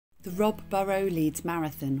The Rob Burrow Leeds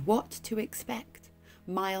Marathon, what to expect?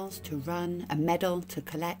 Miles to run, a medal to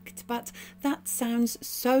collect, but that sounds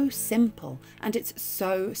so simple, and it's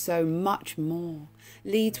so much more.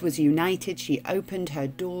 Leeds was united, she opened her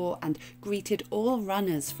door and greeted all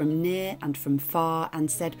runners from near and from far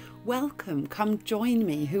and said, "Welcome, come join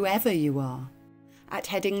me, whoever you are." At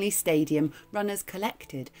Headingley Stadium, runners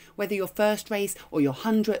collected, whether your first race or your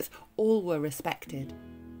 100th, all were respected.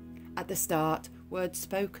 At the start, words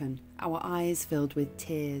spoken, our eyes filled with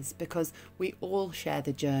tears, because we all share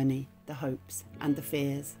the journey, the hopes and the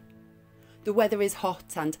fears. The weather is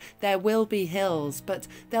hot and there will be hills, but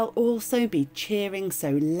there'll also be cheering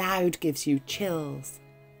so loud gives you chills.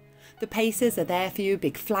 The pacers are there for you,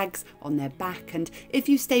 big flags on their back, and if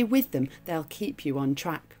you stay with them, they'll keep you on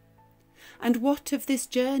track. And what of this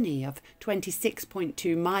journey of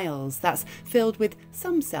 26.2 miles that's filled with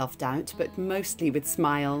some self-doubt, but mostly with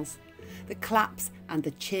smiles? The claps and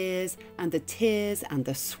the cheers and the tears and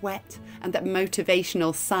the sweat and that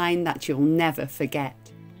motivational sign that you'll never forget.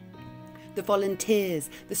 The volunteers,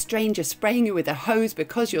 the stranger spraying you with a hose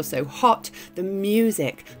because you're so hot, the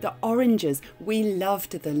music, the oranges, we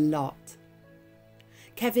loved the lot.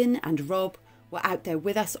 Kevin and Rob were out there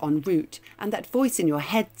with us en route, and that voice in your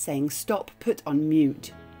head saying stop, put on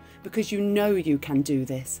mute. Because you know you can do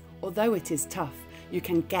this, although it is tough, you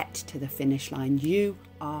can get to the finish line, you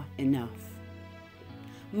are enough.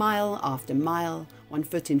 Mile after mile, one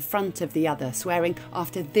foot in front of the other, swearing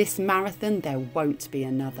after this marathon there won't be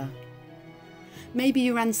another. Maybe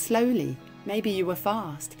you ran slowly, maybe you were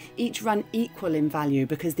fast, each run equal in value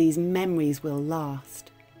because these memories will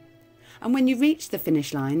last. And when you reach the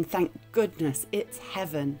finish line, thank goodness it's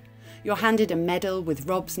heaven. You're handed a medal with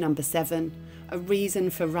Rob's number 7, a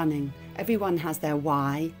reason for running. Everyone has their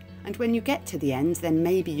why, and when you get to the end, then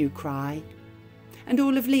maybe you cry. And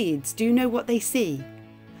all of Leeds, do you know what they see?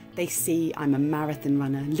 They see I'm a marathon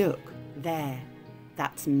runner. Look, there,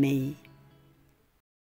 that's me.